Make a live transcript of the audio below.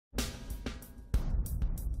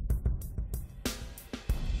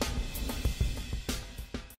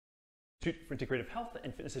Institute for Integrative Health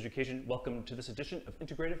and Fitness Education. Welcome to this edition of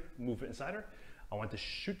Integrative Movement Insider. I want to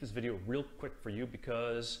shoot this video real quick for you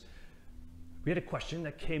because we had a question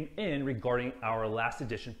that came in regarding our last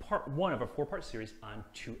edition, part one of our four-part series on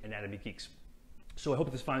Two Anatomy Geeks. So I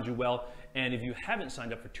hope this finds you well, and if you haven't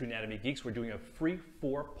signed up for Two Anatomy Geeks, we're doing a free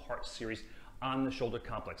four-part series on the shoulder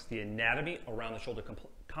complex, the anatomy around the shoulder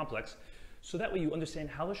complex, so that way you understand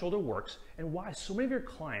how the shoulder works and why so many of your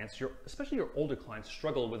clients, especially your older clients,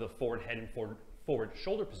 struggle with a forward head and forward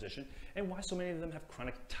shoulder position, and why so many of them have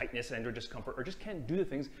chronic tightness and or discomfort or just can't do the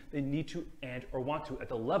things they need to and or want to at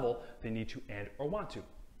the level they need to and or want to.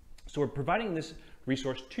 So we're providing this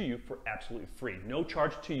resource to you for absolutely free. No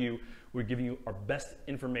charge to you. We're giving you our best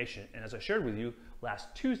information. And as I shared with you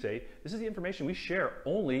last Tuesday, this is the information we share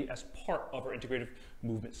only as part of our Integrative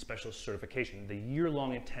Movement Specialist certification, the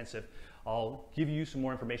year-long intensive. I'll give you some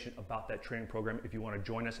more information about that training program if you want to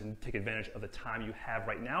join us and take advantage of the time you have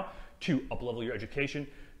right now to up-level your education,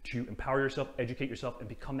 to empower yourself, educate yourself, and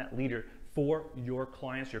become that leader for your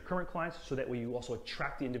clients, your current clients, so that way you also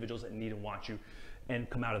attract the individuals that need and want you and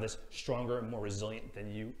come out of this stronger and more resilient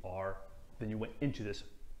than you went into this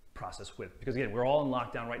process with. Because again, we're all in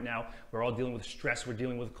lockdown right now. We're all dealing with stress. We're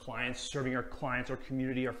dealing with clients, serving our clients, our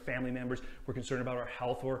community, our family members. We're concerned about our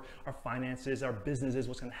health or our finances, our businesses,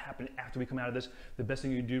 what's going to happen after we come out of this. The best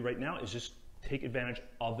thing you can do right now is just take advantage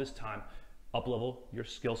of this time, up-level your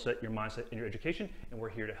skill set, your mindset, and your education, and we're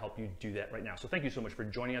here to help you do that right now. So thank you so much for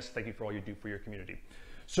joining us. Thank you for all you do for your community.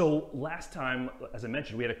 So last time, as I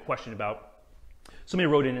mentioned, we had a question about, somebody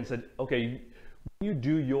wrote in and said, okay, when you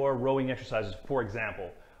do your rowing exercises, for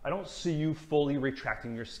example, I don't see you fully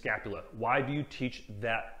retracting your scapula. Why do you teach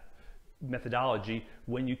that methodology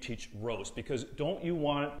when you teach rows? Because don't you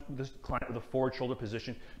want this client with a forward shoulder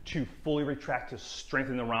position to fully retract to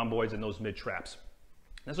strengthen the rhomboids and those mid traps?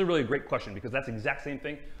 That's a really great question, because that's the exact same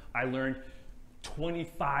thing I learned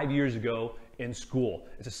 25 years ago in school.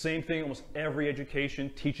 It's the same thing almost every education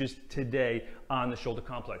teaches today on the shoulder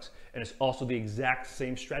complex. And it's also the exact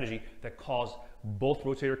same strategy that caused both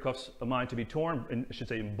rotator cuffs of mine to be torn, and I should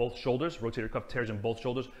say in both shoulders, rotator cuff tears in both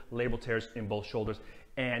shoulders, labral tears in both shoulders,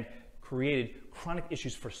 and created chronic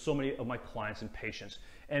issues for so many of my clients and patients.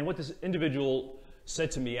 And what this individual said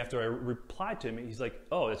to me after I replied to him, he's like,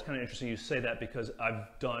 oh, it's kind of interesting you say that, because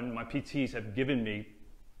my PTs have given me,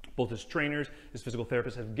 both his trainers, his physical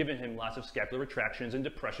therapists have given him lots of scapular retractions and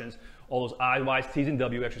depressions, all those I, T's, and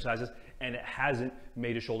W exercises, and it hasn't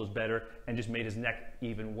made his shoulders better and just made his neck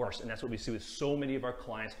even worse. And that's what we see with so many of our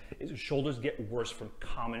clients, is his shoulders get worse from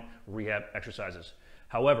common rehab exercises.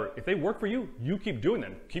 However, if they work for you, you keep doing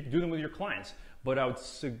them. Keep doing them with your clients. But I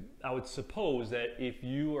would suppose that if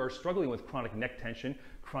you are struggling with chronic neck tension,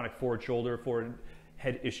 chronic forward shoulder, forward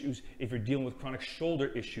head issues, if you're dealing with chronic shoulder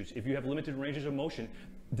issues, if you have limited ranges of motion,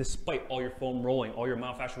 despite all your foam rolling, all your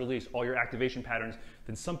myofascial release, all your activation patterns,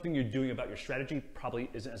 then something you're doing about your strategy probably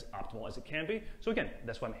isn't as optimal as it can be. So again,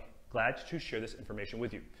 that's why I'm glad to share this information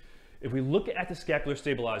with you. If we look at the scapular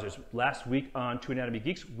stabilizers, last week on Two Anatomy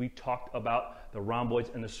Geeks, we talked about the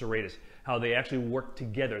rhomboids and the serratus, how they actually work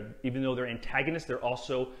together. Even though they're antagonists, they're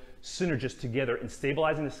also synergists together in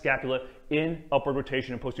stabilizing the scapula in upward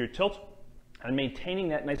rotation and posterior tilt, and maintaining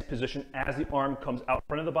that nice position as the arm comes out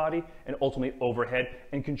front of the body and ultimately overhead,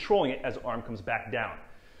 and controlling it as the arm comes back down.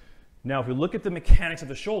 Now, if we look at the mechanics of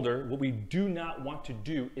the shoulder, what we do not want to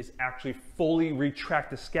do is actually fully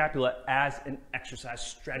retract the scapula as an exercise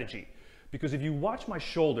strategy. Because if you watch my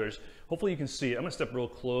shoulders, hopefully you can see it. I'm gonna step real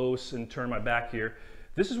close and turn my back here.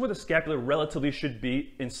 This is where the scapula relatively should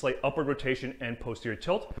be in slight upward rotation and posterior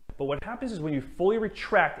tilt. But what happens is when you fully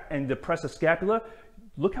retract and depress the scapula,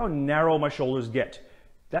 look how narrow my shoulders get.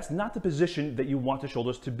 That's not the position that you want the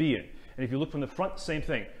shoulders to be in. And if you look from the front, same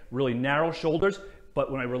thing. Really narrow shoulders,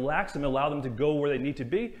 but when I relax them and allow them to go where they need to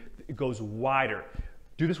be, it goes wider.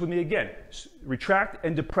 Do this with me again. Retract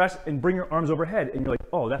and depress and bring your arms overhead, and you're like,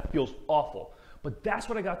 oh, that feels awful. But that's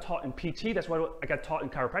what I got taught in PT, that's what I got taught in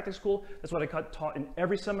chiropractic school, that's what I got taught in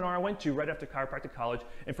every seminar I went to right after chiropractic college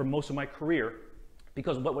and for most of my career.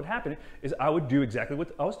 Because what would happen is I would do exactly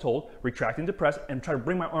what I was told, retract and depress, and try to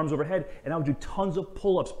bring my arms overhead, and I would do tons of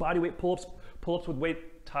pull-ups, bodyweight pull-ups, pull-ups with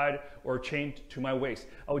weight tied or chained to my waist.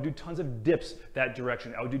 I would do tons of dips that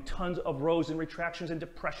direction. I would do tons of rows and retractions and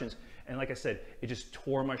depressions. And like I said, it just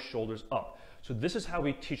tore my shoulders up. So this is how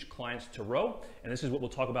we teach clients to row, and this is what we'll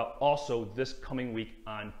talk about also this coming week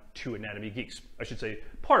on Two Anatomy Geeks. I should say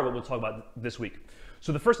part of what we'll talk about this week.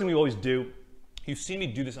 So the first thing we always do, you've seen me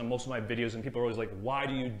do this on most of my videos, and people are always like, why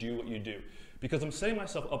do you do what you do? Because I'm setting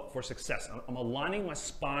myself up for success. I'm aligning my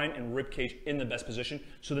spine and rib cage in the best position,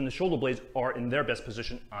 so then the shoulder blades are in their best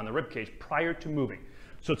position on the rib cage prior to moving.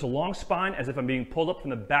 So it's a long spine as if I'm being pulled up from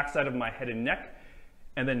the backside of my head and neck,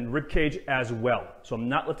 and then rib cage as well. So I'm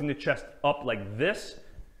not lifting the chest up like this.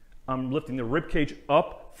 I'm lifting the rib cage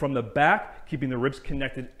up from the back, keeping the ribs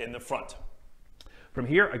connected in the front. From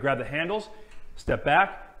here, I grab the handles, step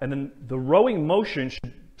back, and then the rowing motion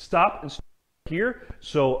should stop and start here.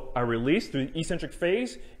 So I release through the eccentric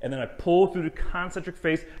phase, and then I pull through the concentric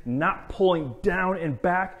phase, not pulling down and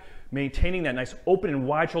back, maintaining that nice open and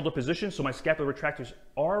wide shoulder position. So my scapular retractors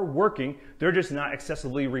are working. They're just not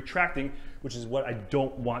excessively retracting, which is what I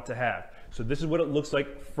don't want to have. So this is what it looks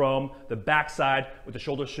like from the backside. What the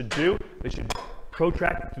shoulders should do, they should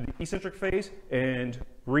protract through the eccentric phase and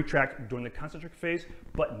retract during the concentric phase,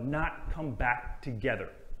 but not come back together.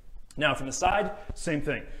 Now from the side, same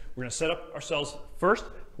thing. We're gonna set up ourselves first,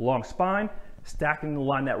 long spine, stacking the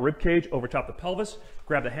line that rib cage over top the pelvis,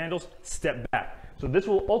 grab the handles, step back. So this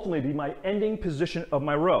will ultimately be my ending position of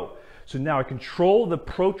my row. So now I control the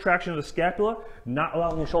protraction of the scapula, not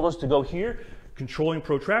allowing the shoulders to go here, controlling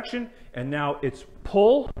protraction, and now it's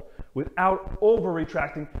pull without over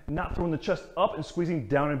retracting, not throwing the chest up and squeezing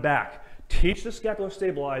down and back. Teach the scapular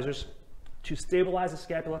stabilizers to stabilize the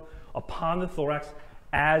scapula upon the thorax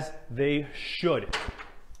as they should.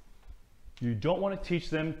 You don't want to teach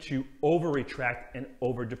them to over retract and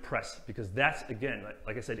over depress, because that's, again,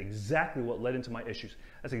 like I said, exactly what led into my issues.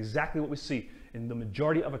 That's exactly what we see in the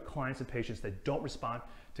majority of our clients and patients that don't respond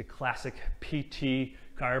to classic PT,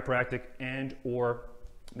 chiropractic, and or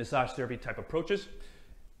massage therapy type approaches.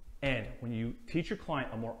 And when you teach your client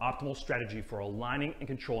a more optimal strategy for aligning and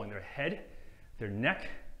controlling their head, their neck,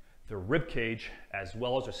 their rib cage, as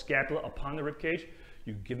well as their scapula upon the rib cage,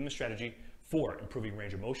 you give them a strategy for improving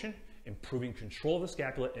range of motion, improving control of the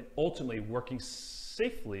scapula, and ultimately working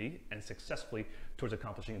safely and successfully towards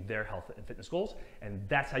accomplishing their health and fitness goals. And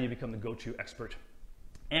that's how you become the go-to expert.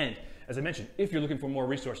 And as I mentioned, if you're looking for more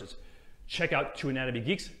resources, check out Two Anatomy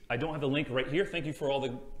Geeks. I don't have the link right here. Thank you for all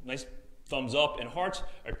the nice thumbs up and hearts.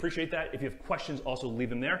 I appreciate that. If you have questions, also leave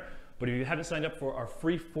them there. But if you haven't signed up for our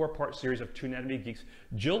free 4-part series of Two Anatomy Geeks,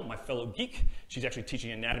 Jill, my fellow geek, she's actually teaching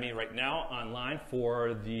anatomy right now online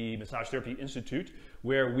for the Massage Therapy Institute,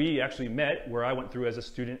 where we actually met, where I went through as a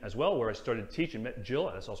student as well, where I started to teach and met Jill.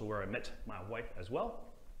 That's also where I met my wife as well.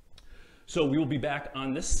 So we will be back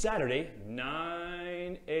on this Saturday,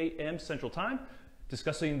 9 a.m. Central Time,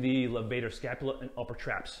 discussing the Levator scapula and upper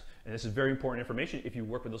traps. And this is very important information if you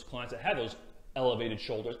work with those clients that have those elevated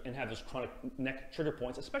shoulders and have those chronic neck trigger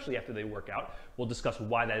points, especially after they work out. We'll discuss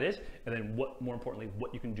why that is, and then more importantly,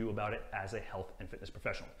 what you can do about it as a health and fitness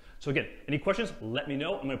professional. So again, any questions, let me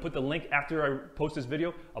know. I'm gonna put the link after I post this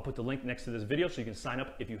video. I'll put the link next to this video so you can sign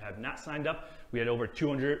up if you have not signed up. We had over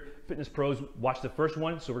 200 fitness pros watch the first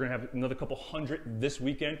one, so we're gonna have another couple hundred this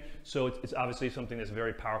weekend. So it's obviously something that's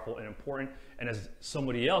very powerful and important. And as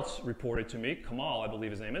somebody else reported to me, Kamal, I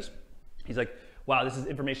believe his name is, he's like, wow, this is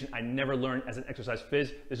information I never learned as an exercise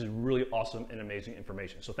phys. This is really awesome and amazing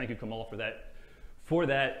information. So thank you, Kamal, for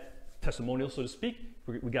that testimonial, so to speak.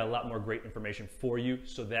 We got a lot more great information for you,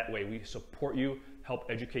 so that way we support you, help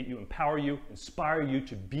educate you, empower you, inspire you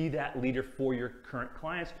to be that leader for your current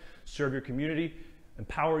clients, serve your community,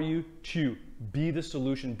 empower you to be the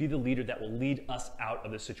solution, be the leader that will lead us out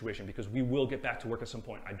of this situation, because we will get back to work at some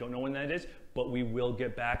point. I don't know when that is, but we will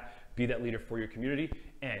get back. Be that leader for your community,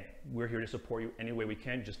 and we're here to support you any way we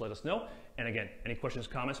can. Just let us know. And again, any questions,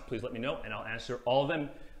 comments, please let me know, and I'll answer all of them.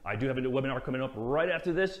 I do have a new webinar coming up right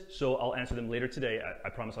after this, so I'll answer them later today. I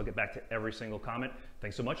promise I'll get back to every single comment.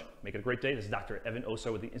 Thanks so much. Make it a great day. This is Dr. Evan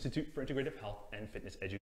Osar with the Institute for Integrative Health and Fitness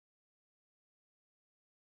Education.